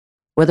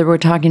Whether we're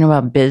talking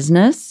about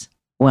business,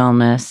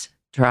 wellness,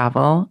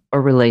 travel,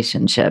 or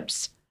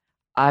relationships,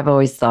 I've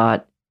always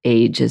thought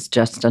age is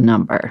just a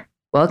number.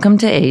 Welcome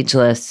to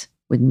Ageless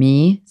with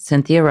me,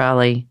 Cynthia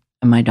Rowley,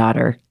 and my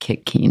daughter,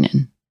 Kit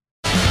Keenan.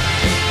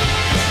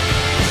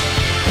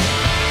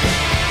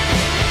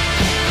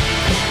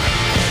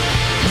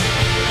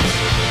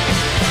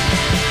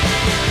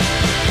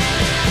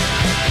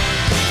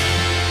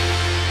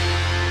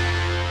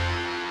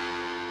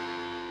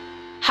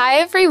 Hi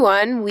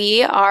everyone,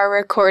 we are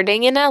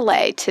recording in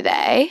LA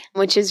today,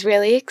 which is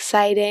really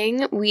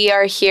exciting. We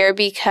are here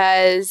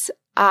because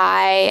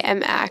I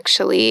am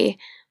actually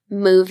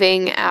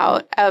moving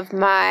out of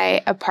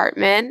my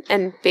apartment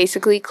and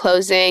basically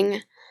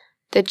closing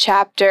the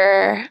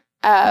chapter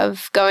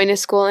of going to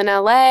school in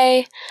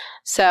LA.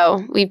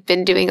 So we've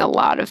been doing a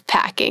lot of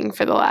packing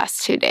for the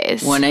last 2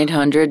 days.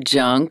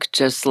 1-800-JUNK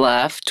just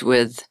left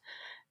with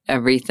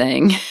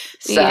everything,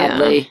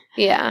 sadly.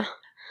 Yeah.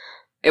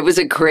 It was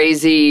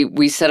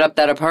we set up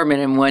that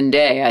apartment in one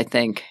day, I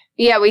think.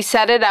 Yeah, we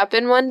set it up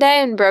in one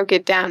day and broke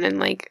it down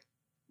in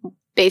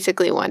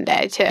basically one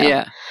day too.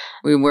 Yeah.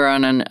 We were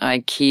on an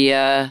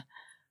IKEA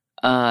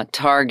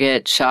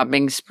Target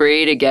shopping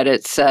spree to get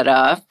it set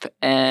up.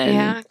 And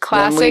yeah,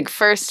 classic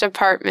first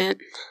apartment.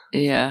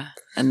 Yeah.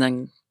 And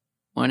then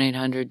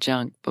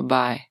 1-800-JUNK.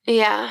 Bye-bye.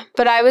 Yeah.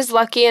 But I was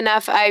lucky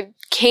enough. I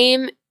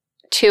came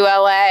to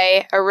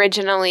LA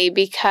originally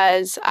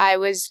because I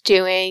was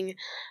doing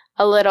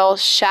a little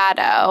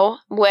shadow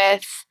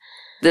with...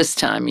 This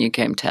time you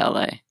came to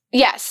LA.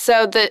 Yes.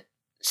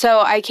 So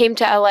I came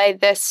to LA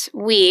this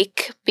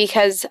week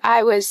because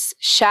I was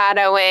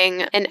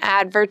shadowing an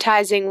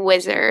advertising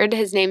wizard.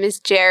 His name is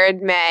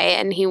Jared May,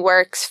 and he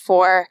works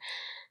for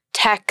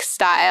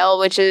Textile,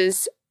 which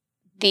is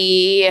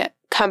the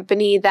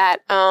company that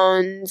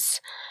owns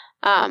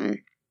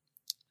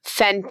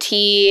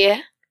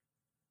Fenty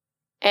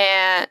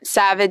and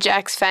Savage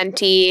X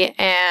Fenty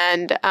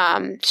and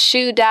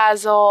Shoe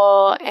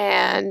Dazzle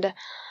and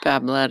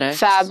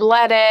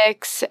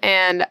Fabletics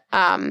and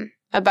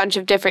a bunch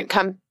of different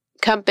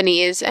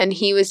companies. And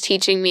he was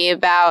teaching me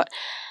about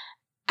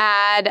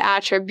ad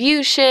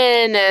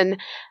attribution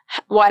and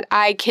what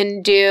I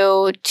can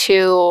do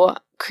to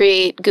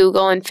create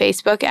Google and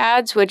Facebook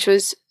ads, which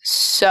was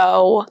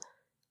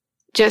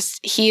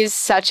he's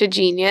such a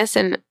genius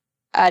and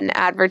an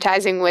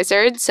advertising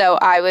wizard. So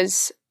I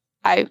was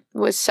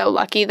so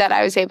lucky that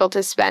I was able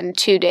to spend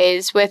 2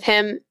 days with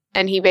him,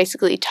 and he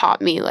basically taught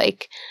me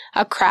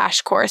a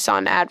crash course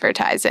on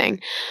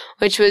advertising,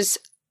 which was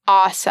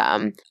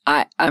awesome.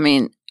 I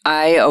mean,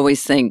 I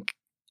always think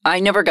I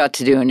never got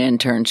to do an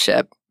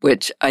internship,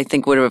 which I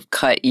think would have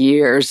cut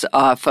years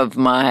off of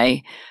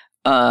my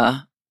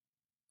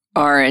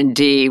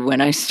R&D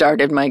when I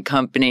started my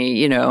company.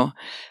 You know,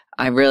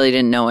 I really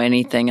didn't know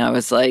anything. I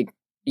was like,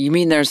 you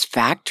mean there's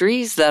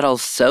factories that'll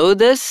sew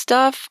this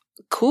stuff?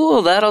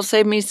 Cool, that'll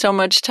save me so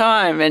much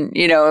time. And,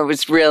 I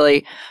was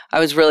really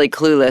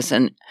clueless.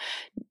 And,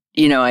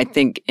 I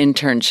think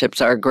internships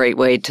are a great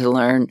way to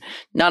learn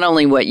not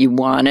only what you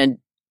want to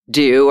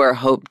do or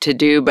hope to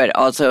do, but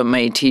also it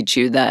may teach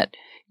you that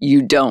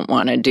you don't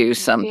want to do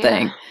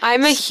something. Yeah.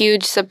 I'm a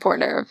huge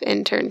supporter of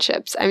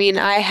internships. I mean,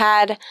 I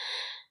had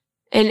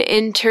an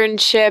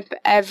internship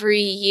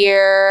every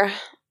year,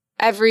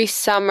 every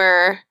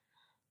summer,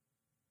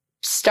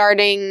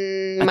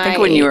 starting I think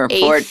when you were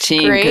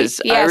 14, because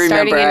I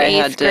remember I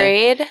had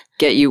to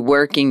get you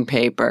working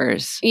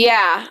papers.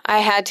 Yeah, I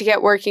had to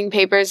get working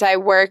papers. I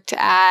worked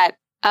at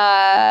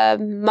a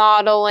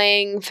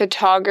modeling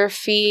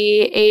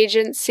photography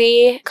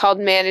agency called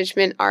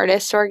Management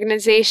Artists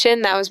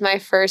Organization. That was my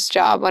first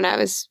job when I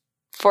was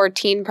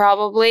 14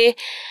 probably.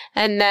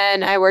 And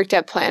then I worked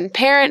at Planned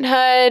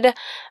Parenthood.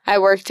 I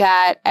worked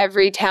at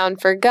Everytown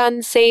for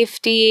Gun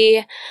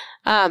Safety.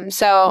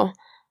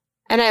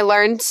 And I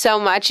learned so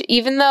much,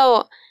 even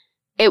though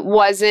it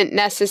wasn't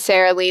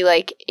necessarily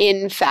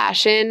in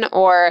fashion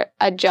or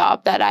a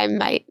job that I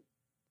might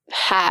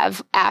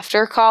have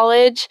after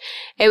college.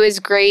 It was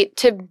great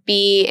to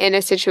be in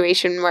a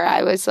situation where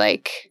I was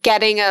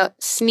getting a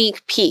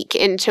sneak peek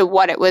into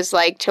what it was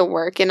like to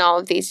work in all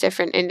of these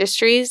different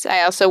industries.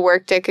 I also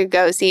worked at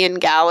Gagosian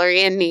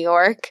Gallery in New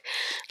York,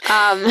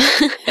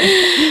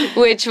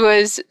 which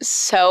was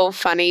so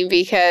funny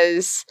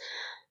because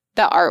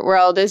the art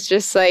world is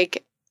just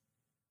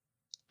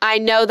I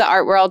know the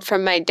art world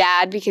from my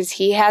dad because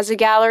he has a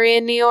gallery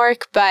in New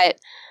York, but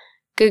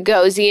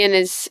Gagosian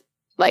is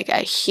a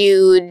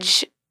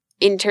huge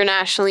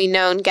internationally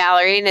known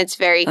gallery, and it's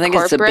very corporate. I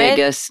think it's the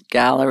biggest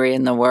gallery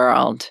in the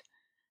world,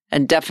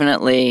 and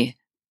definitely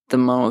the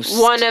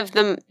most one of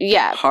them.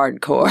 Yeah,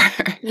 hardcore.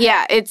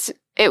 Yeah,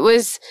 it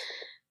was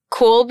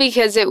cool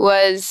because it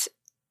was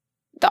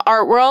the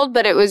art world,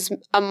 but it was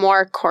a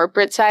more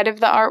corporate side of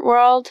the art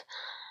world.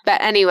 But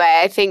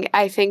anyway,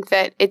 I think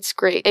that it's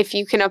great if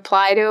you can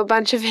apply to a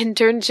bunch of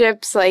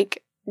internships,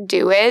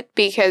 do it,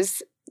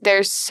 because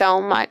there's so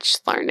much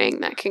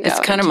learning that can go. It's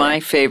kind of my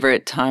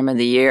favorite time of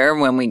the year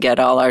when we get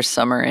all our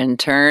summer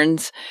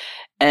interns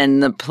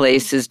and the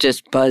place is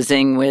just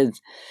buzzing with,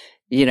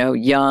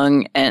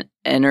 young and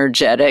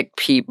energetic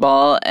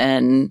people,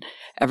 and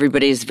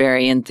everybody's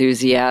very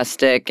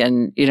enthusiastic.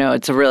 And,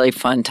 it's a really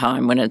fun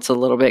time when it's a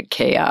little bit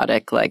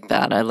chaotic like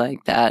that. I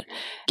like that.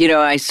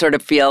 I sort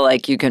of feel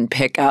like you can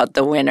pick out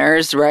the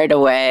winners right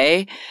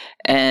away.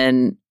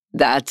 And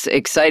that's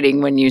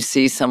exciting when you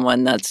see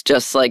someone that's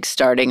just like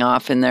starting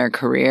off in their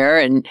career.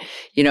 And,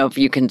 if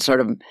you can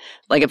sort of,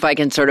 like, if I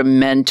can sort of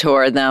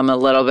mentor them a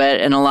little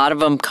bit, and a lot of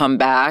them come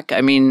back.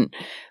 I mean,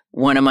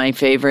 one of my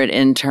favorite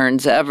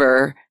interns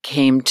ever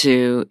came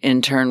to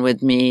intern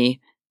with me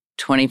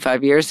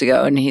 25 years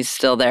ago, and he's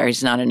still there.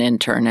 He's not an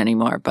intern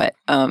anymore, but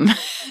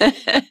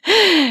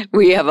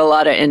we have a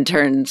lot of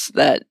interns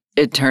that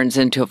it turns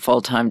into a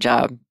full-time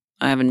job.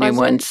 I have a new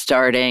one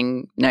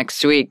starting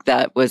next week.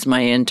 That was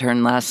my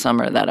intern last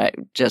summer that I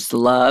just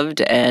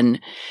loved, and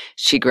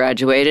she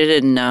graduated,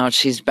 and now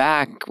she's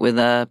back with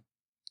a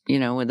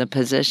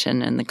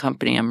position in the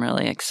company. I'm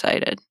really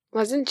excited.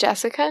 Wasn't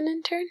Jessica an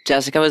intern?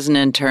 Jessica was an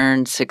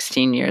intern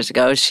 16 years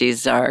ago.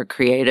 She's our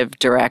creative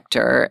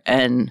director,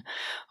 and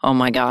oh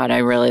my God, I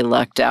really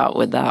lucked out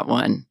with that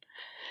one.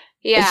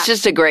 Yeah. It's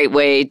just a great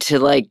way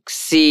to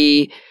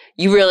see,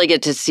 you really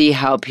get to see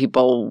how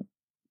people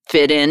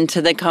fit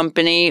into the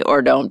company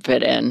or don't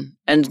fit in.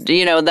 And,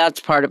 that's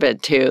part of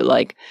it too.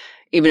 Like,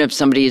 even if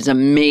somebody is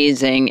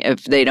amazing,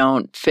 if they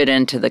don't fit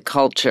into the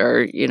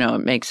culture,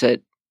 it makes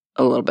it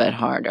a little bit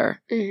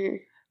harder. Mm-hmm.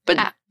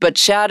 But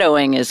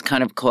shadowing is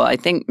kind of cool. I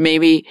think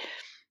maybe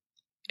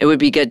it would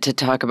be good to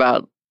talk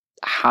about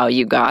how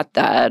you got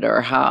that,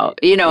 or how,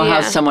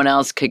 how someone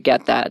else could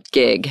get that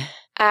gig.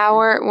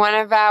 One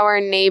of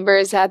our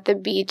neighbors at the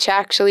beach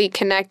actually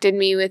connected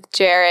me with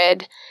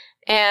Jared.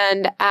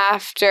 And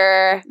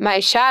after my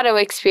shadow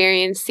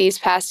experience these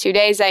past 2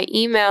 days, I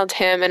emailed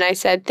him and I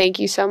said, thank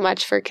you so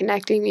much for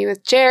connecting me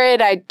with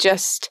Jared. I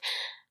just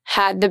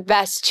had the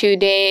best 2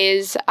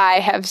 days.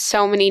 I have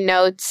so many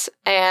notes,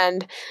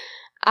 and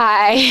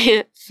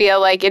I feel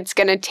like it's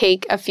going to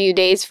take a few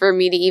days for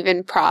me to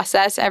even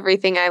process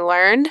everything I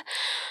learned.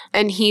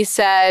 And he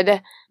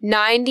said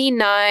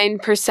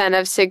 99%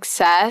 of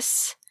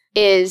success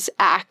is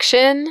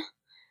action.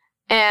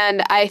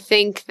 And I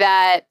think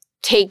that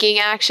taking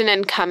action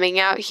and coming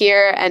out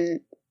here and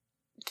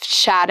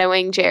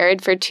shadowing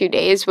Jared for 2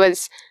 days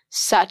was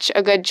such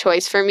a good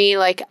choice for me.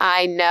 Like,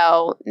 I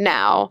know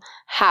now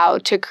how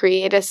to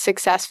create a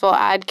successful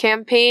ad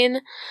campaign.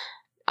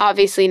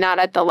 Obviously not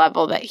at the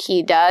level that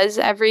he does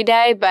every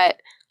day, but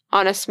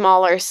on a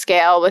smaller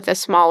scale with a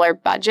smaller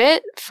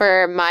budget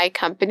for my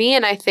company.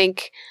 And I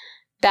think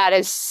that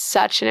is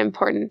such an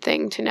important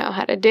thing to know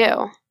how to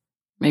do.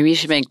 Maybe you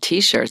should make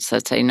T-shirts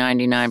that say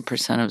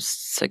 99% of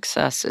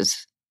success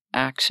is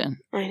action.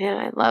 I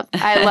know.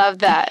 I love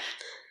that.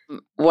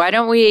 Why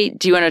don't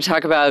do you want to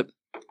talk about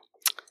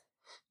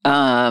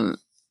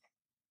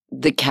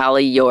the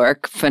Callie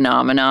York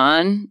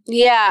phenomenon?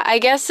 Yeah, I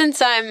guess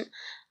since I'm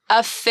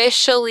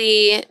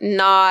officially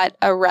not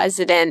a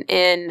resident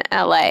in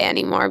LA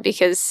anymore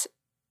because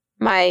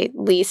my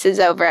lease is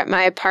over at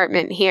my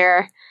apartment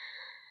here,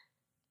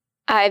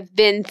 I've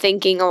been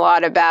thinking a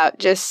lot about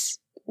just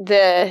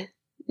the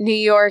New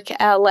York,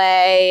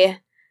 LA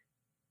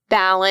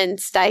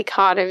balance,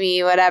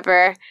 dichotomy,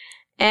 whatever.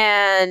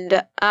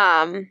 And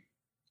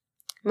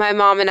my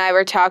mom and I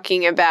were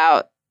talking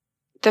about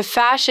the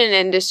fashion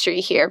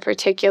industry here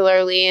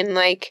particularly. And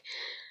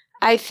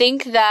I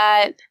think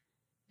that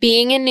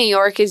being in New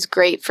York is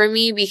great for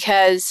me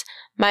because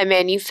my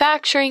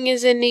manufacturing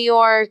is in New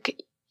York.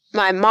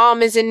 My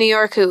mom is in New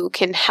York who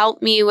can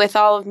help me with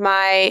all of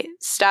my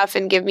stuff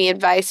and give me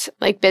advice,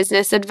 like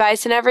business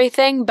advice and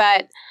everything.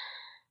 But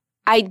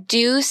I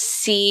do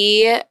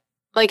see,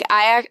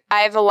 I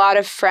have a lot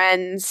of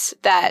friends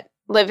that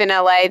live in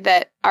LA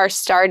that are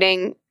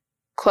starting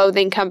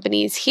clothing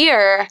companies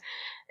here.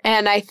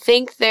 And I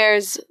think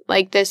there's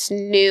this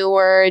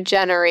newer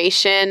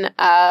generation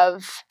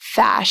of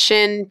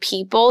fashion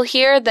people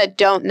here that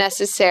don't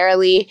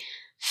necessarily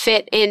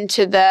fit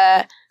into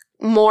the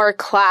more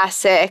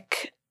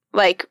classic,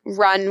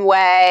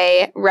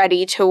 runway,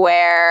 ready to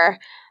wear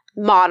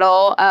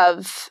model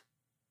of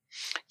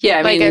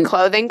a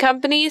clothing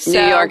company. So.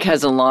 New York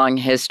has a long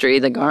history.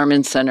 The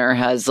Garment Center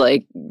has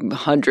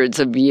hundreds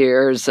of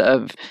years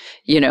of,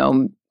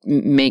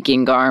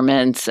 making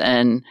garments,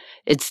 and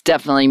it's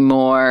definitely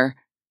more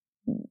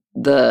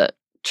the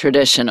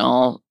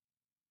traditional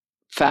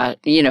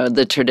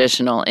the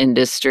traditional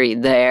industry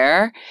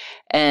there.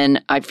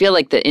 And I feel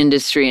like the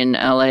industry in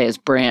LA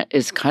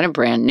is kind of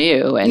brand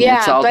new, and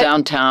it's all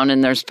downtown,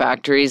 and there's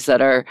factories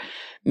that are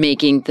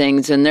making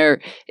things, and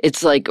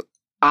it's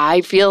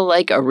I feel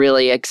like a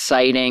really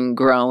exciting,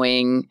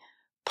 growing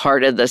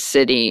part of the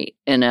city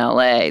in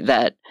LA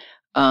that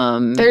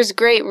there's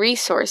great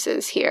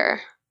resources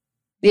here.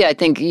 Yeah, I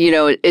think,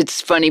 it's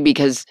funny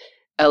because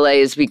LA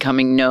is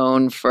becoming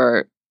known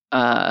for,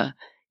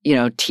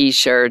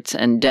 T-shirts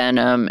and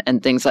denim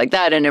and things like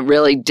that. And it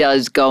really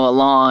does go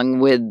along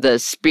with the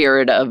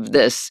spirit of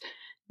this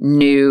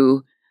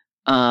new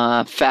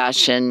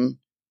fashion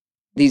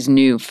these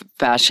new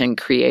fashion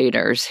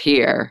creators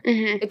here.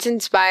 Mm-hmm. It's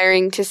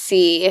inspiring to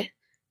see,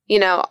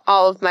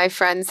 all of my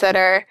friends that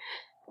are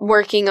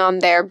working on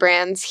their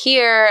brands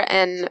here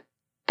and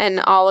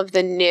all of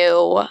the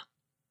new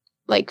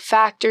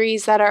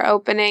factories that are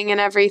opening and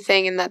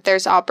everything, and that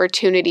there's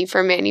opportunity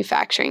for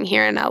manufacturing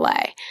here in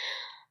LA.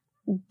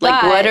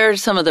 What are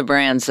some of the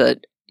brands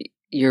that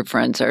your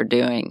friends are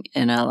doing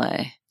in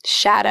LA?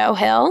 Shadow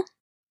Hill.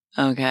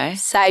 Okay.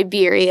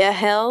 Siberia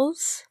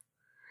Hills.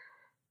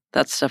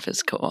 That stuff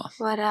is cool.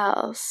 What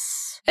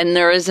else? And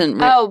there isn't...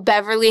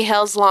 Beverly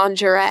Hills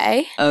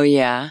Lingerie. Oh,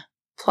 yeah.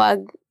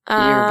 Plug.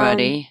 Your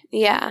buddy.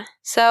 Yeah.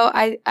 So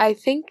I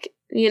think,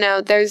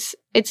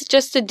 it's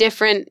just a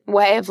different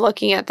way of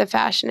looking at the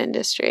fashion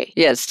industry.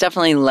 Yeah, it's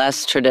definitely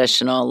less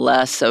traditional,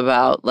 less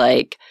about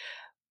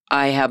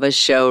I have a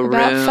showroom.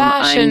 About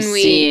Fashion I'm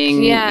Week.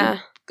 seeing, yeah.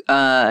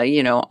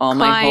 All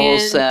my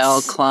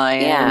wholesale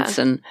clients.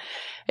 Yeah. And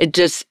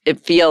it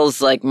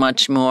feels like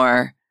much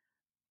more...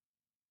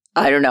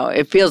 I don't know.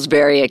 It feels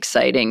very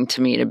exciting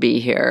to me to be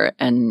here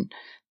and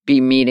be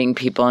meeting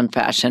people in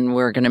fashion.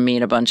 We're going to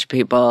meet a bunch of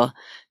people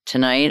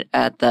tonight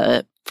at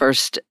the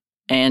first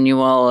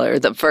ever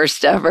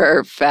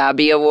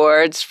Fabby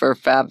Awards for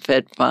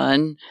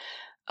FabFitFun.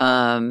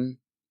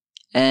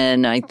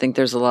 And I think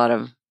there's a lot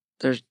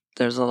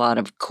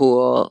of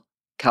cool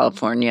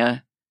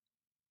California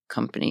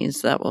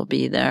companies that will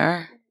be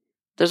there.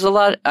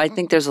 I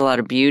think there's a lot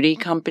of beauty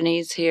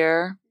companies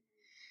here.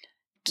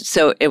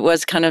 So it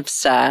was kind of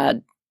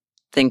sad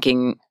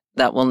thinking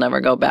that we'll never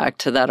go back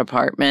to that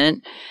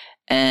apartment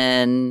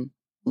and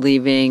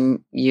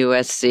leaving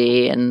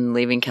USC and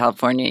leaving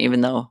California,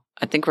 even though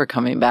I think we're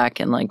coming back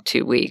in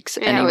 2 weeks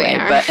anyway.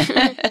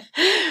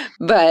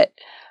 But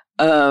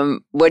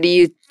what do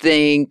you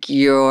think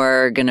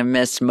you're going to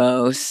miss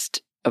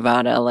most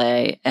about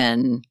LA,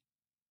 and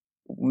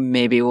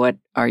maybe what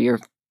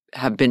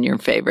have been your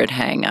favorite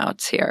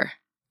hangouts here?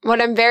 What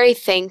I'm very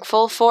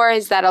thankful for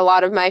is that a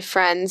lot of my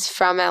friends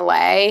from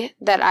LA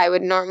that I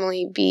would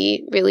normally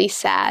be really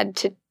sad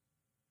to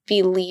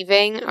be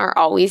leaving are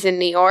always in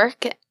New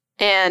York,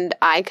 and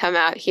I come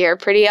out here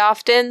pretty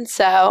often,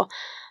 so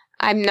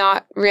I'm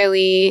not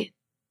really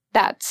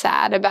that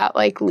sad about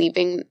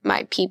leaving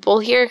my people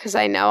here because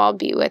I know I'll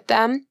be with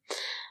them.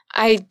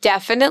 I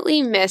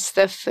definitely miss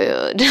the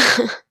food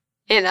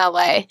in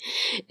LA.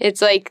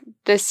 It's the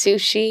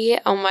sushi.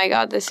 Oh my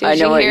God, the sushi I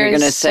know what here you're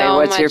going to say. So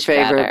What's your much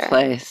favorite better.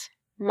 place?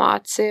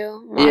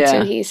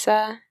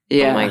 Matsuhisa.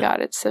 Yeah. Oh my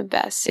God, it's the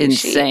best sushi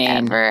Insane.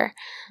 ever.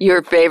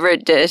 Your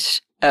favorite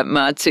dish at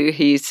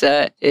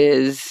Matsuhisa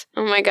is...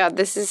 Oh my God,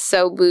 this is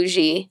so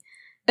bougie.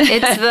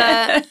 It's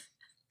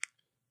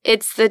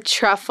the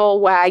truffle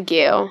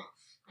wagyu.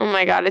 Oh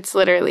my God, it's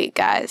literally,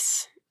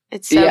 guys.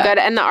 It's so good.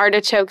 And the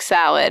artichoke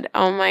salad.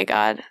 Oh my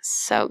God,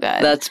 so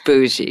good. That's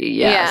bougie,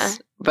 yes.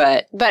 Yeah.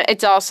 But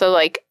it's also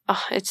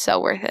it's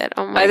so worth it.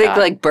 Oh my God. I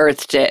think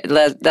birthday,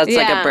 that's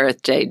a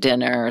birthday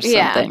dinner or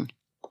something.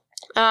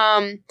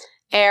 Yeah.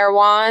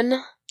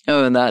 Erewhon.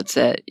 Oh, that's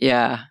it.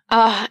 Yeah.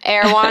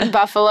 Erewhon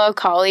buffalo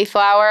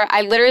cauliflower.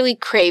 I literally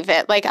crave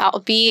it. I'll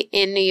be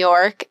in New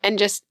York and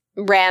just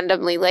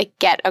randomly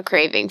get a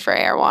craving for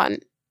Erewhon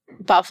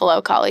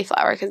buffalo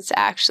cauliflower because it's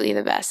actually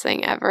the best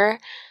thing ever.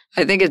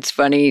 I think it's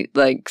funny.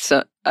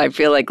 So I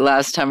feel like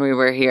last time we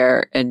were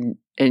here and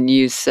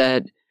you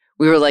said,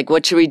 we were like,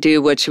 what should we do?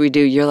 What should we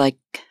do? You're like,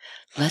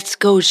 let's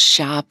go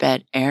shop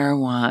at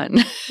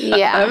Erewhon.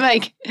 Yeah. I'm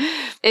like,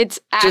 it's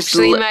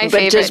actually my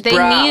favorite. Just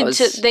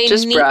browse.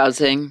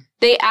 Browsing.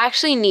 They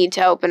actually need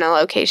to open a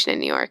location in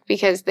New York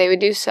because they would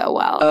do so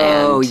well.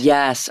 Oh,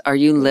 yes. Are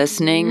you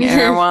listening,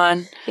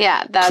 Erewhon?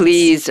 Yeah.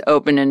 Please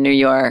open in New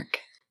York.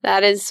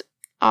 That is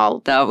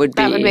all. That would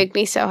make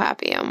me so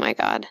happy. Oh my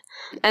God.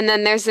 And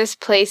then there's this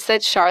place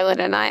that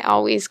Charlotte and I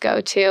always go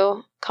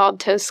to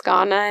called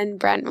Toscana in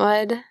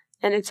Brentwood.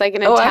 And it's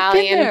an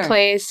Italian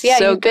place. Yeah,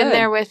 you've been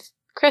there with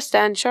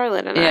Krista and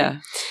Charlotte and I.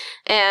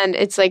 And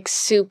it's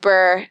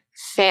super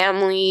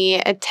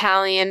family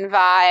Italian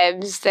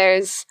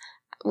vibes.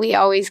 We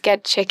always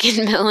get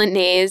chicken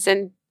Milanese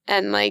and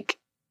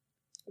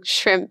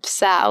shrimp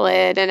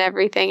salad and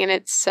everything. And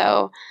it's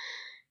so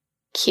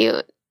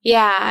cute.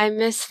 Yeah, I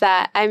miss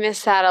that. I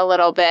miss that a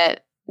little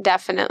bit.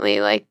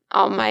 Definitely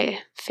all my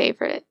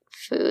favorite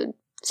food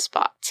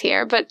spots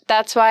here. But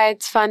that's why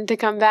it's fun to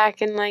come back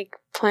and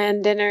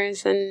plan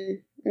dinners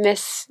and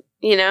miss,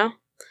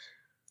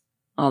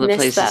 all the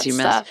places you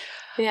miss.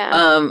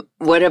 Yeah.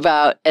 What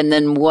about, and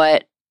then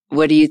what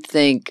do you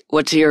think,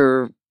 what's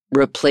your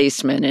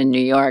replacement in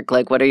New York?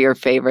 What are your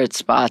favorite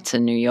spots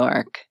in New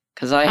York?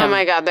 Oh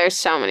my God, there's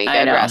so many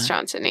good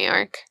restaurants in New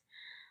York.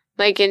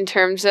 In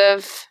terms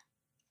of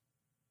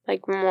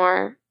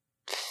more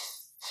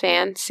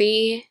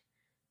fancy,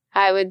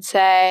 I would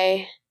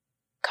say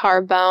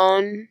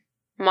Carbone,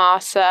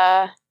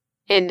 Masa,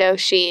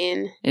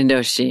 Indochine.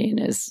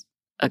 Indochine is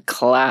a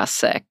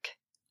classic.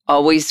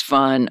 Always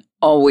fun,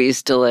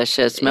 always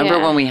delicious. Remember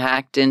when we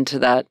hacked into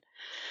that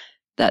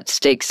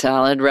steak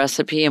salad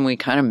recipe and we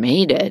kind of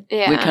made it?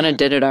 Yeah. We kind of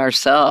did it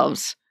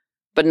ourselves.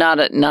 but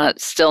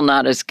still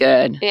not as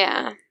good.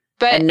 Yeah.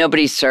 And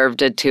nobody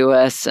served it to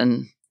us,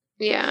 and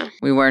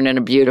we weren't in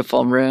a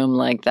beautiful room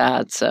like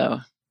that, so.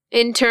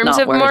 In terms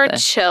of more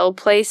chill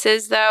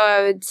places, though,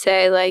 I would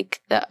say,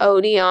 like, the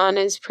Odeon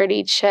is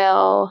pretty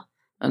chill.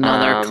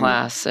 Another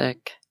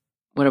classic.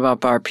 What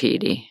about Bar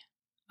Petey?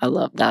 I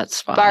love that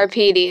spot. Bar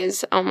Petey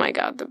is, oh my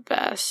God, the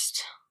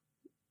best.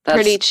 That's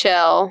pretty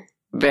chill.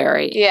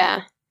 Very.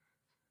 Yeah.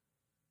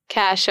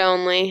 Cash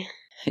only.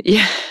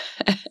 Yeah.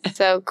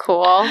 So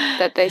cool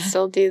that they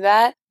still do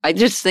that. I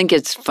just think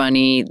it's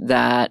funny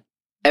that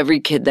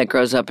every kid that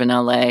grows up in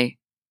LA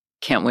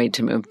can't wait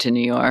to move to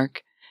New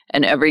York.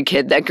 And every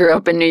kid that grew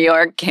up in New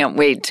York can't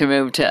wait to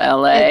move to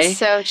LA. It's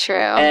so true.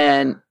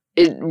 And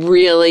it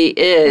really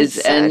is.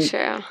 It's so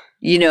true.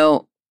 You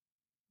know,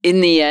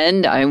 in the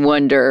end, I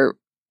wonder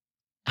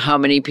how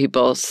many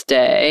people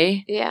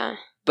stay. Yeah.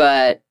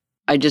 But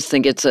I just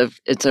think it's a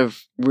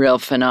real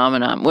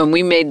phenomenon. When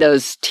we made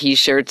those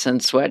T-shirts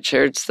and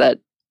sweatshirts that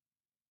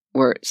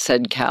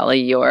said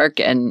Cali York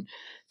and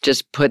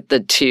just put the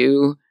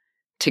two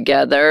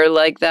together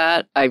like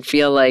that, I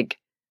feel like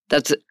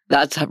that's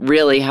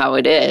really how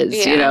it is.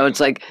 Yeah. You know, it's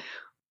like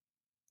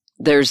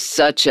there's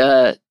such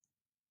a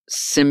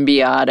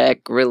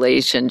symbiotic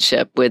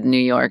relationship with New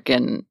York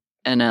and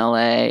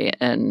LA,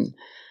 and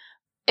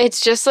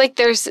it's just like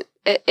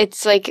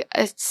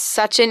it's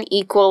such an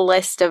equal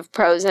list of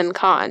pros and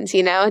cons,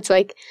 you know? It's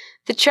like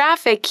the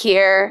traffic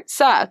here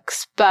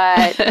sucks,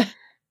 but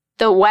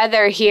the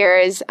weather here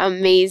is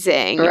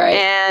amazing. Right.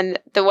 And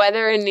the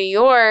weather in New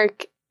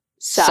York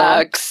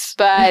sucks.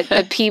 But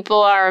the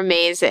people are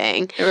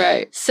amazing.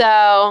 Right.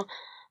 So,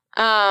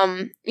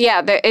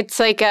 it's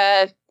like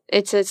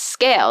it's a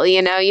scale,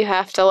 you know? You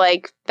have to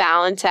like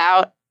balance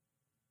out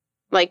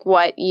like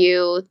what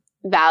you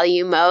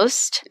value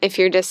most if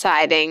you're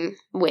deciding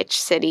which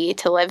city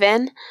to live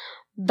in.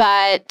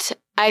 But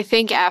I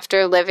think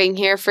after living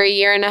here for 1.5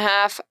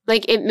 years,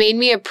 like it made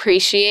me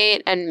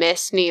appreciate and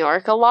miss New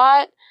York a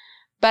lot.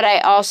 But I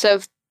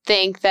also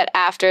think that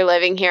after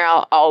living here,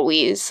 I'll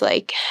always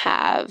like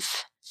have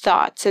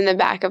thoughts in the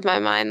back of my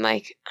mind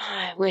like, oh,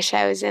 I wish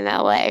I was in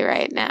LA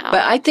right now.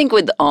 But I think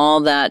with all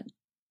that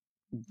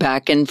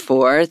back and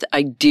forth,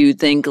 I do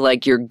think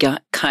like you're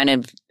kind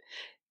of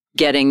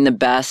getting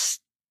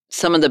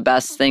some of the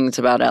best things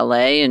about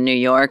LA and New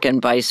York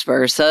and vice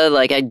versa.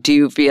 Like I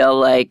do feel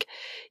like,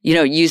 you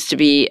know, it used to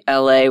be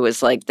LA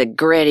was like the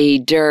gritty,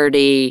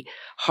 dirty,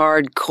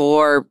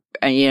 hardcore,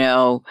 you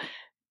know,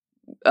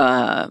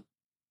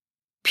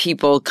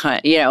 people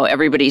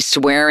everybody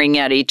swearing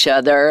at each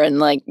other and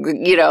like,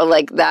 you know,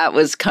 like that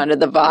was kind of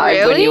the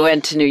vibe when you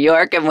went to New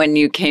York. And when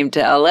you came to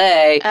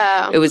LA,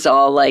 it was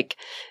all like,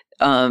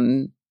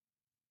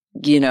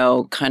 you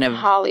know, kind of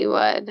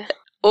Hollywood.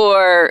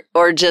 Or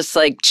just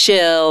like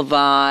chill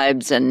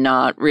vibes and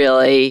not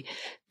really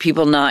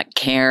people not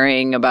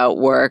caring about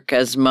work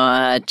as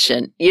much.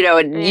 And, you know,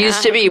 it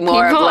used to be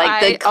more of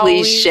like the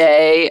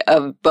cliche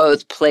of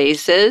both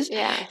places.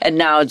 Yeah. And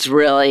now it's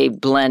really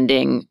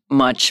blending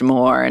much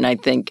more. And I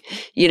think,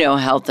 you know,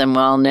 health and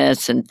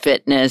wellness and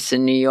fitness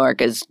in New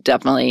York is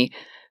definitely,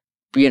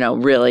 you know,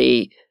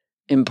 really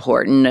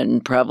important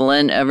and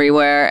prevalent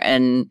everywhere.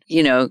 And,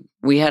 you know,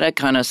 we had a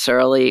kind of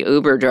surly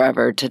Uber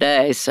driver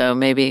today. So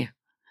maybe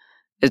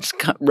it's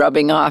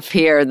rubbing off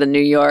here, the New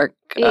York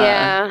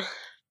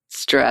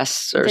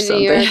stress or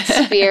something. The New York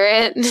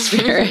spirit.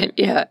 Spirit,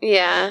 yeah.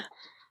 Yeah.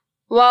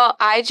 Well,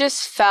 I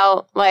just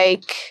felt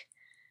like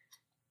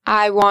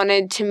I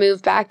wanted to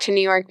move back to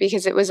New York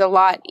because it was a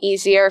lot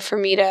easier for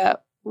me to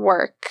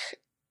work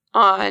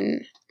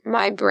on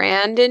my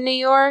brand in New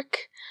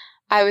York.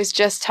 I was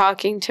just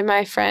talking to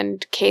my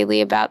friend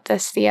Kaylee about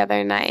this the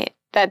other night,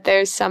 that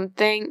there's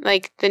something,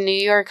 like the New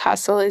York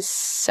hustle is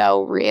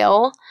so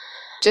real.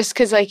 Just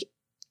because, like,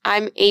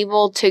 I'm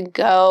able to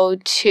go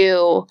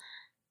to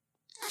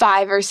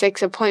 5 or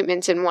 6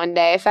 appointments in one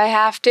day if I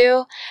have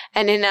to.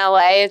 And in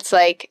LA, it's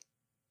like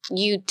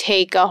you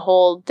take a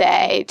whole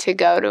day to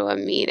go to a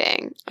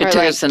meeting. It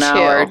took us an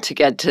hour to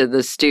get to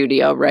the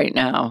studio right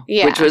now,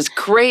 which was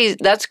crazy.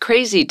 That's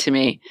crazy to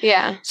me.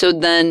 Yeah. So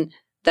then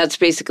that's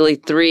basically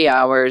 3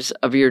 hours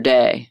of your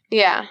day.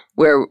 Yeah.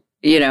 Where,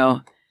 you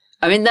know,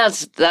 I mean,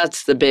 that's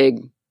the big.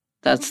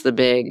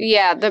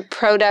 Yeah, the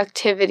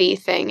productivity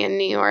thing in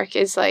New York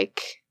is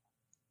like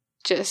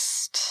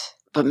just.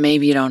 But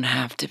maybe you don't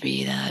have to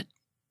be that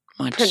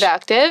much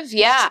productive.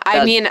 Yeah.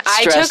 I mean,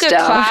 I took a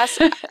class.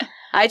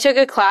 I took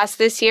a class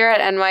this year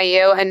at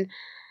NYU, and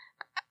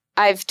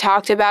I've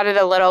talked about it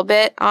a little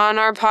bit on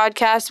our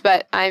podcast,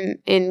 but I'm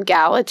in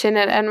Gallatin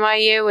at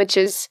NYU, which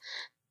is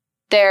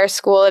their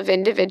school of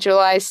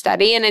individualized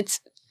study. And it's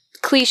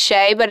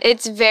cliche, but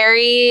it's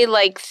very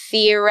like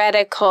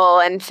theoretical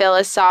and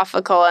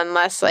philosophical and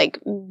less like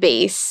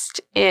based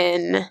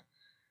in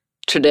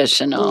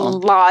traditional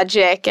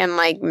logic and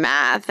like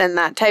math and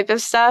that type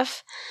of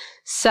stuff.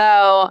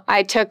 So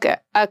I took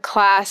a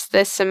class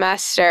this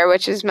semester,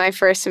 which is my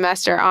first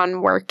semester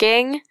on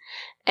working.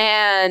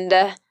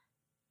 And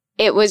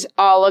it was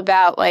all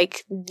about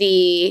like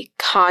the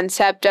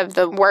concept of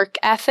the work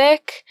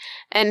ethic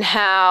and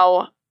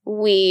how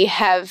we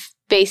have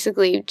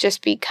basically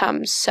just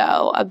become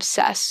so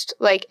obsessed,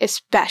 like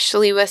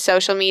especially with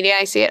social media.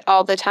 I see it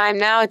all the time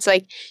now. It's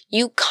like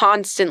you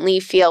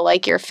constantly feel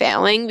like you're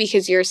failing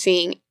because you're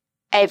seeing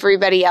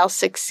everybody else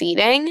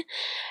succeeding.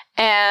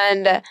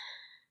 And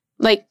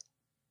like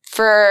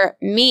for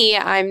me,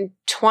 I'm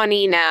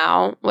 20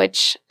 now,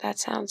 which that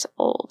sounds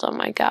old. Oh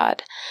my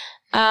God.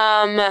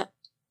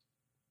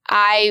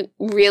 I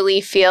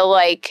really feel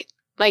like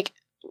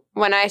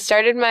when I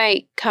started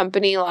my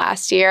company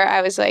last year,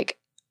 I was like,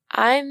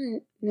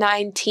 I'm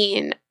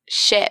 19.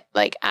 Shit.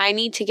 Like, I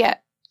need to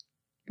get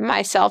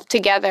myself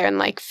together and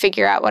like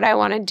figure out what I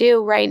want to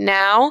do right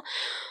now.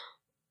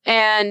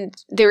 And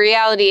the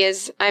reality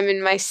is I'm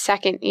in my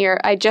second year.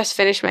 I just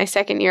finished my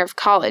second year of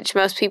college.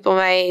 Most people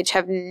my age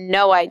have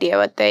no idea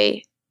what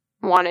they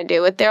want to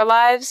do with their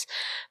lives.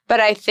 But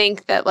I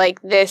think that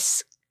like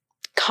this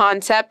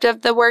concept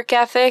of the work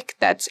ethic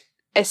that's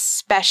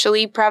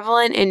especially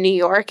prevalent in New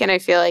York, and I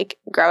feel like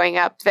growing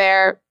up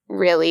there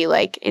really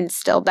like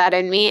instilled that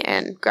in me,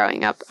 and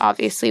growing up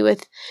obviously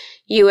with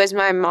you as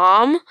my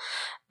mom.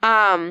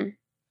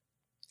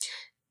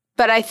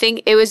 But I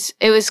think it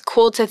was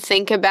cool to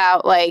think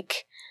about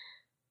like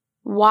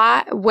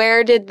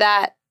where did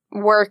that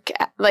work,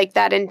 like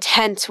that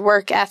intense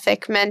work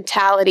ethic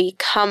mentality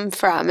come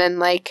from, and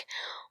like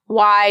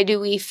why do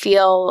we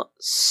feel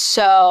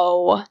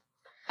so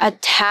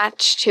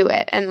attached to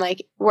it and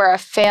like we're a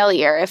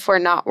failure if we're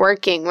not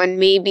working, when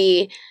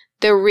maybe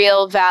the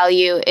real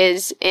value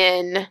is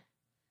in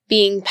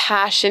being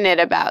passionate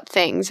about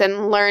things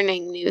and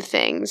learning new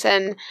things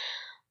and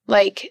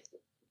like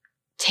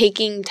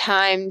taking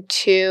time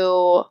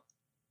to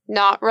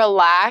not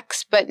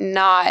relax but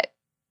not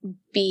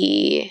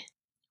be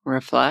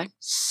reflect.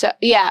 So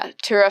yeah,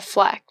 to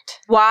reflect.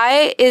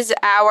 Why is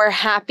our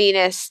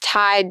happiness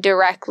tied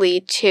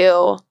directly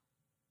to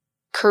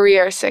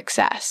career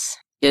success?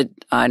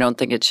 I don't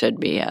think it should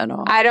be at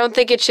all. I don't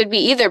think it should be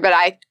either, but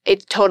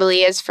it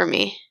totally is for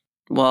me.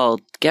 Well,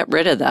 get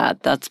rid of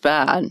that. That's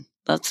bad.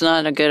 That's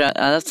not a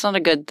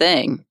good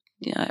thing.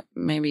 Yeah,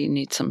 maybe you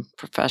need some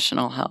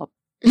professional help.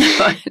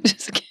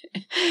 Just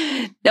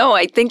kidding. No,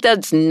 I think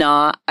that's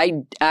not.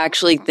 I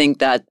actually think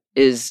that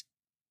is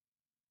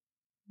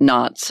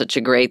not such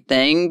a great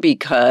thing,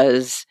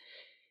 because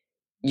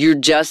you're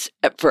just,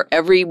 for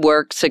every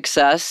work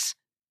success,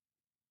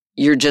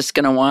 you're just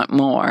going to want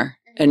more.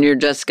 And you're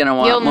just going to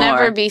want more. You'll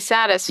never be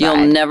satisfied.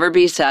 You'll never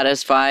be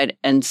satisfied.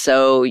 And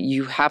so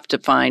you have to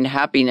find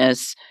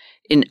happiness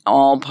in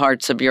all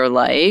parts of your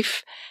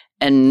life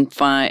and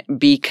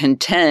be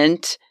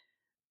content,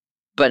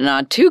 but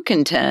not too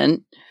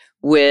content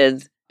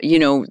with,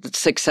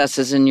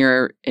 successes in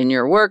your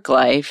work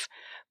life.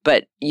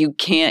 But you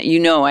can't,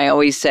 I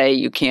always say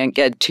you can't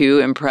get too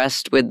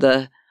impressed with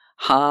the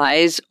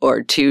highs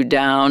or too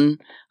down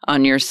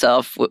on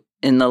yourself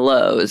in the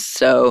lows.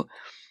 So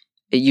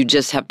you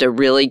just have to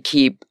really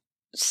keep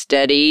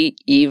steady,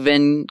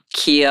 even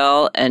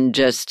keel, and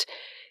just,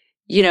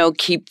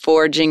 keep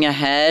forging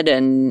ahead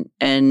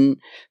and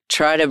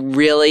try to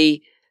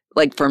really,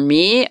 like for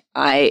me,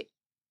 I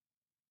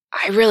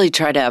really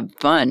try to have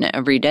fun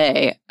every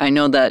day. I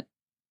know that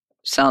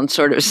sounds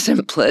sort of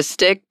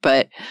simplistic,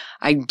 but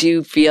I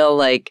do feel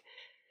like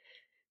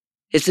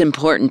it's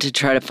important to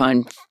try to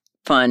find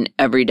fun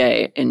every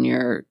day in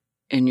your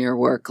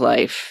work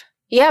life.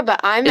 Yeah,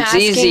 but it's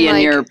easy in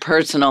your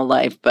personal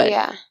life,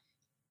 but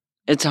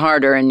it's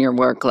harder in your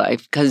work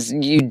life because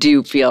you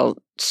do feel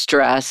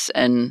stress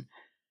and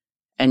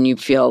you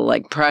feel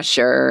like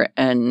pressure,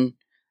 and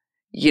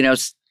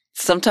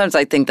sometimes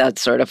I think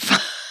that's sort of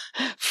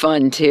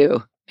fun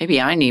too.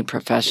 Maybe I need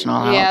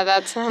professional help. Yeah,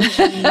 that sounds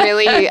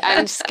really.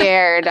 I'm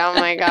scared. Oh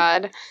my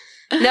God.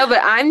 No, but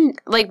I'm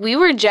like, we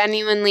were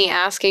genuinely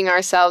asking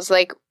ourselves,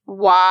 like,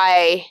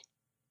 why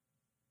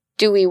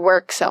do we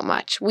work so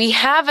much? We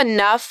have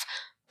enough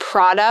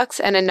products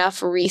and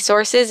enough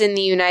resources in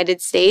the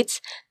United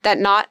States that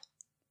not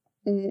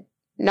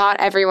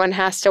everyone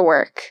has to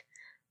work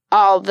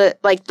all the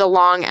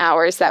long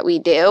hours that we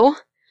do.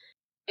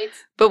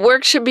 But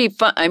work should be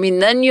fun. I mean,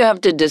 then you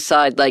have to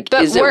decide,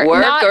 is it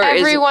work not or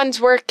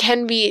everyone's work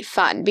can be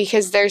fun,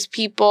 because there's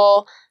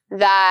people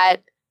that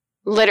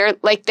literally,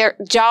 like, their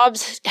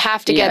jobs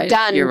have to get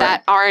done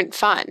that aren't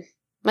fun.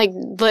 Like,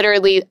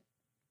 literally,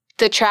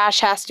 the trash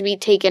has to be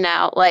taken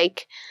out.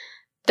 Like,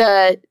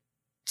 the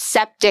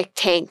septic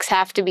tanks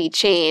have to be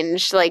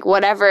changed. Like,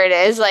 whatever it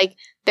is, like,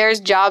 there's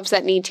jobs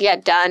that need to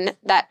get done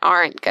that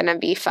aren't going to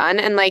be fun.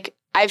 And, like,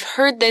 I've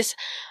heard this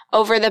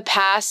over the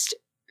past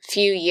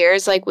few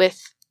years, like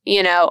with,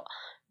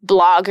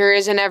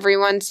 bloggers and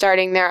everyone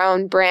starting their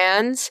own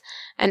brands.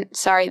 And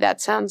sorry, that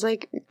sounds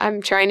like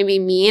I'm trying to be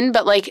mean,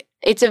 but like,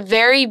 it's a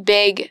very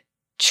big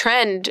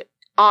trend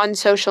on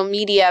social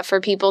media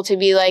for people to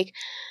be like,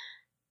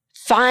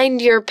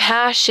 find your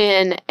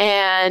passion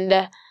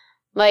and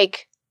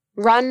like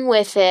run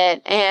with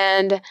it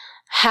and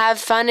have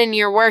fun in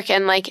your work.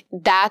 And like,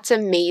 that's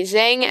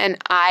amazing. And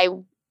I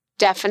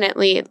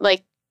definitely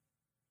like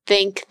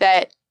think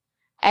that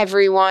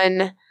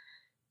everyone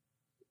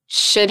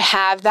should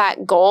have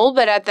that goal,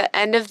 but at the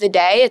end of the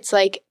day, it's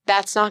like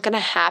that's not going to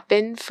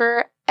happen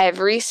for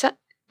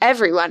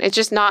everyone. It's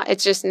just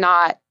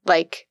not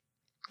like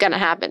going to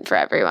happen for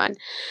everyone.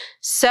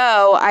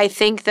 So I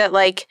think that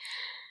like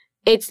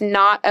it's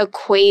not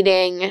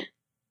equating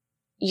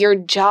your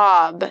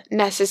job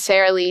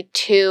necessarily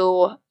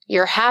to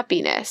your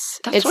happiness.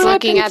 It's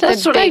looking at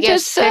the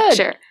biggest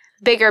picture.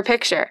 Bigger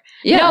picture.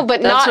 Yeah, no,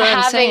 but that's not what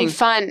I'm having saying.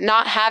 fun,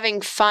 not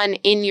having fun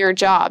in your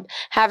job,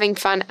 having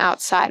fun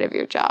outside of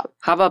your job.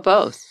 How about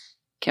both?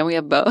 Can we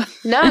have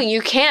both? No,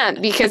 you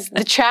can't because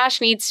the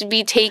trash needs to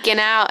be taken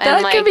out and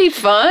That like could be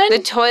fun. the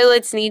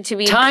toilets need to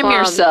be Time plumbed.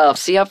 yourself.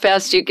 See how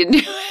fast you can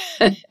do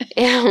it.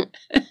 Yeah.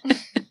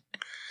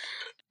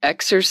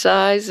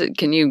 Exercise.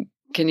 Can you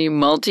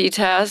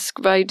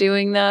multitask by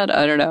doing that?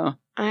 I don't know.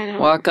 I don't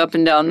Walk up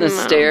and down the No.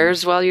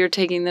 stairs while you're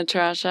taking the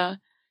trash out.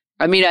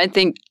 I mean, I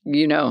think,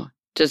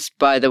 just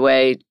by the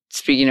way,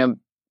 speaking of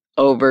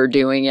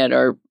overdoing it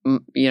or,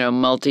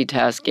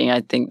 multitasking,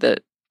 I think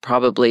that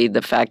probably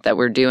the fact that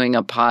we're doing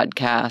a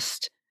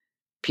podcast,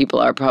 people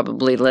are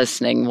probably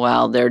listening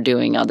while they're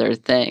doing other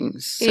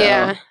things. So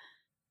Yeah.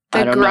 I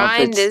The don't know if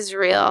grind it's- is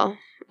real.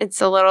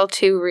 It's a little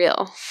too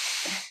real.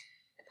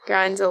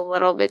 Grind's a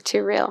little bit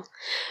too real.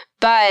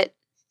 But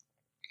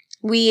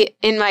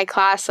in my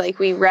class, like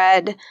we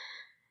read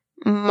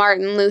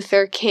Martin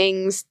Luther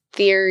King's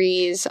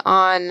theories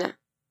on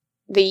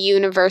the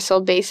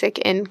universal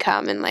basic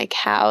income and like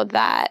how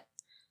that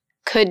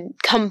could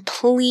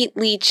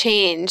completely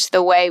change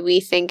the way we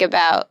think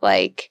about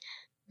like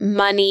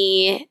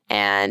money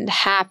and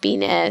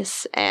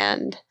happiness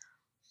and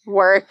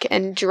work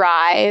and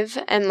drive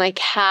and like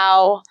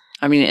how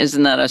I mean,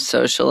 isn't that a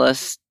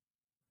socialist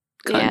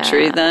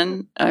country Yeah.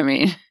 then? I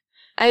mean,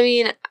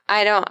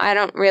 I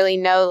don't really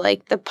know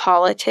like the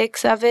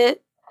politics of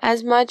it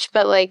as much,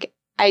 but like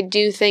I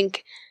do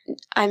think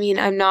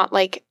I'm not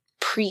like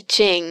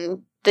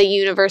preaching the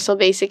universal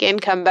basic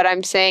income, but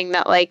I'm saying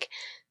that like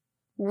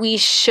we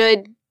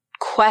should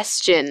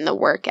question the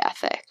work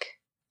ethic.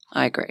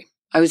 I agree.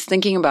 I was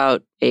thinking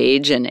about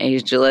age and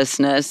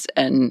agelessness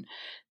and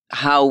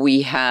how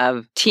we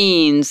have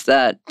teens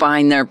that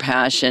find their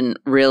passion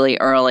really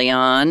early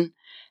on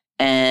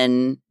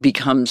and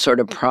become sort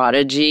of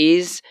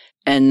prodigies.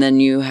 And then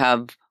you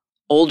have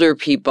older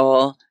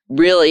people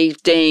really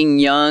staying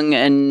young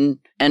and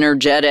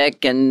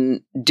energetic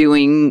and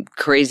doing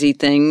crazy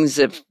things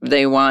if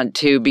they want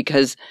to,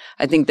 because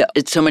I think that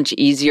it's so much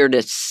easier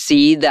to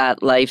see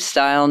that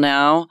lifestyle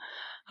now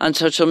on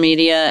social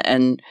media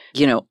and,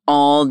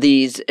 all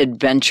these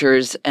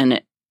adventures and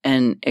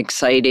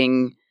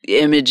exciting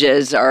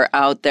images are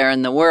out there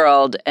in the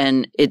world,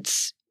 and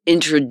it's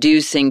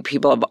introducing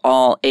people of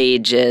all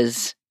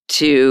ages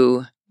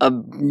to a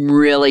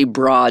really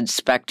broad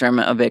spectrum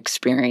of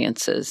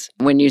experiences.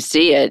 When you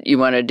see it, you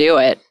want to do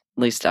it.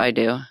 At least I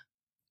do.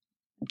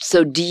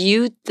 So do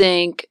you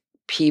think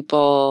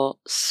people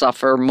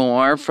suffer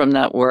more from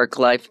that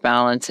work-life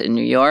balance in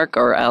New York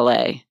or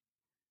LA?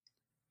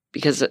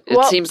 Because it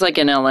seems like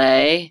in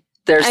LA,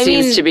 there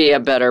seems to be a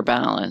better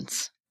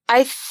balance.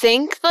 I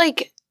think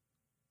like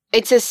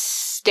it's a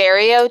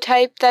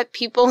stereotype that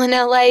people in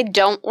LA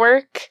don't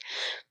work,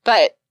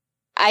 but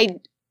I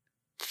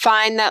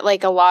find that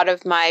like a lot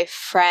of my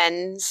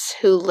friends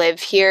who live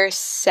here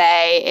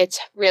say it's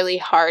really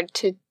hard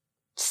to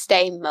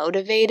stay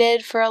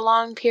motivated for a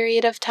long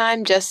period of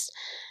time just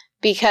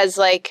because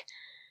like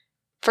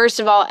first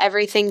of all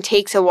everything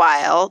takes a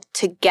while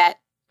to get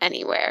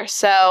anywhere.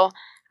 So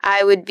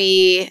I would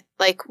be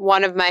like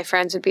one of my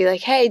friends would be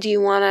like, "Hey, do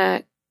you want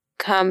to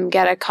come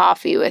get a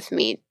coffee with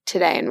me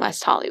today in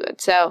West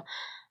Hollywood?" So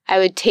I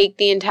would take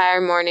the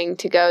entire morning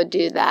to go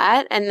do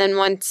that. And then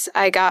once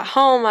I got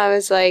home, I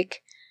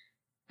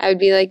would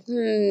be like,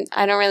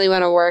 I don't really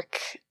want to work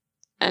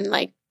and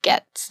like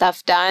get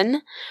stuff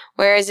done.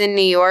 Whereas in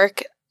New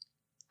York,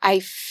 I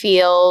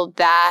feel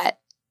that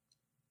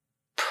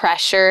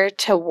pressure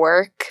to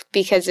work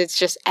because it's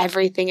just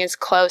everything is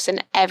close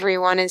and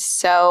everyone is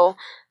so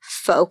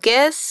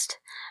focused.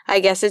 I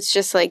guess it's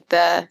just like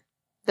the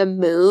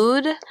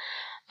mood.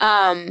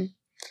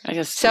 I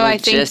guess So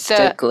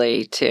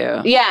logistically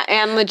too. Yeah,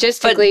 and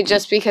logistically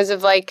just because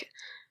of like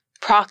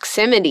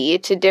proximity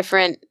to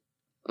different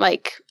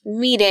like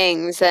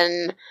meetings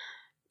and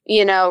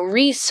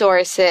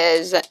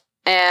resources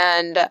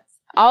and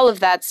all of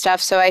that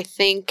stuff. So I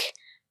think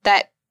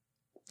that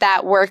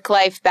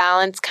work-life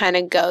balance kind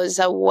of goes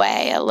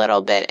away a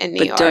little bit in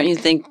New York. But don't you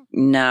think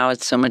now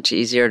it's so much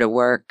easier to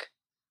work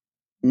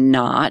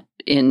not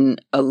in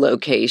a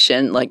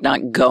location, like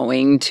not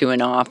going to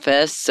an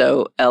office?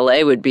 So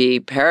LA would be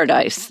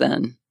paradise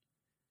then.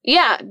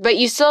 Yeah, but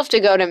you still have to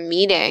go to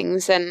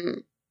meetings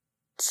and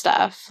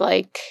stuff,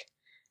 like,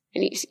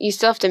 and you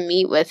still have to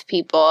meet with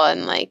people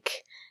and like,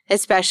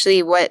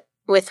 especially with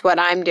what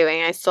I'm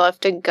doing, I still have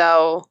to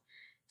go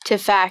to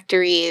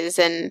factories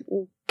and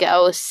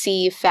go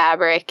see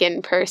fabric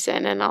in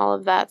person and all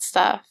of that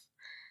stuff.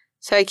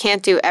 So I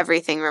can't do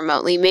everything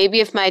remotely. Maybe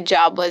if my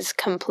job was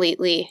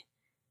completely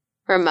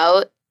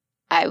remote,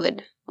 I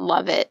would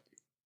love it.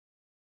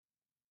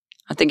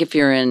 I think if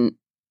you're in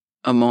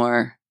a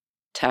more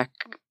tech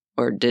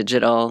or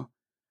digital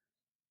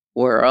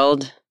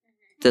world,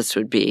 this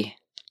would be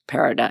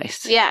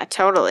paradise. Yeah,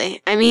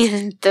 totally. I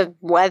mean, the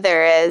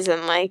weather is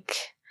and like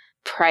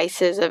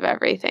prices of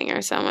everything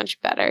are so much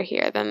better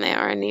here than they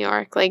are in New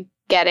York. Like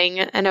getting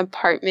an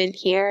apartment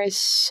here is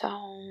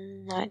so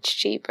much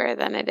cheaper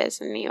than it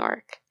is in New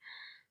York.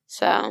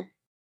 So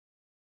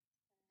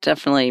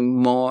definitely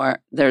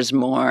there's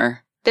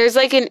more. There's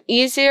like an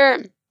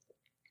easier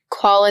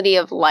quality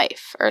of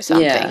life or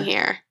something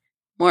here.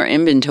 More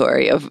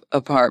inventory of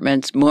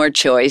apartments, more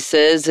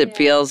choices. It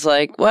feels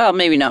like, well,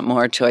 maybe not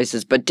more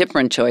choices, but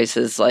different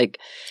choices. Like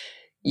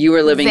you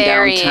were living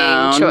Varying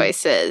downtown.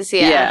 choices,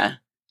 yeah.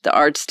 The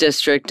Arts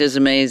District is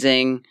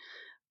amazing.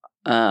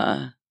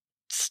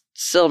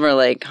 Silver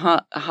Lake,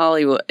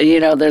 Hollywood,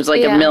 there's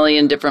like a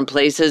million different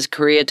places.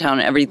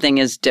 Koreatown, everything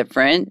is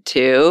different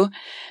too.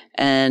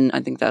 And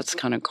I think that's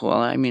kind of cool.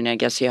 I mean, I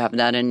guess you have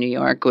that in New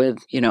York with,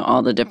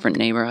 all the different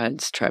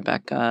neighborhoods,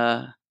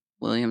 Tribeca,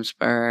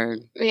 Williamsburg,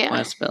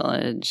 West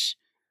Village.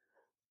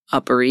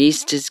 Upper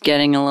East is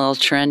getting a little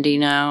trendy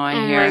now, I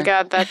hear. Oh my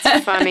God,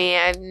 that's funny.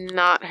 I've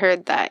not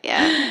heard that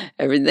yet.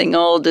 Everything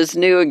old is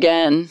new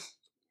again.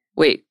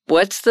 Wait,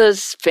 what's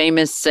this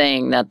famous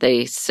saying that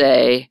they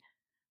say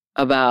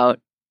about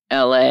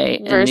LA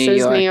and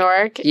versus New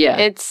York? Yeah.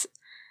 It's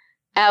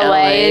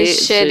LA is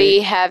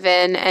shitty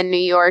heaven and New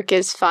York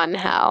is fun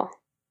hell.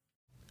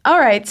 All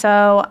right,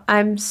 so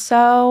I'm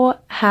so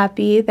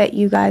happy that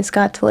you guys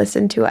got to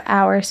listen to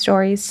our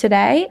stories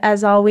today.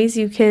 As always,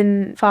 you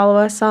can follow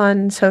us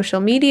on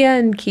social media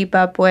and keep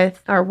up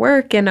with our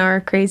work and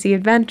our crazy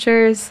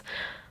adventures.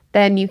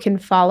 Then you can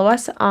follow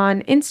us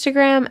on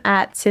Instagram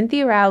at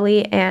Cynthia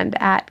Rowley and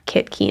at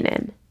Kit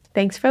Keenan.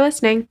 Thanks for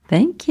listening.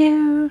 Thank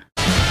you.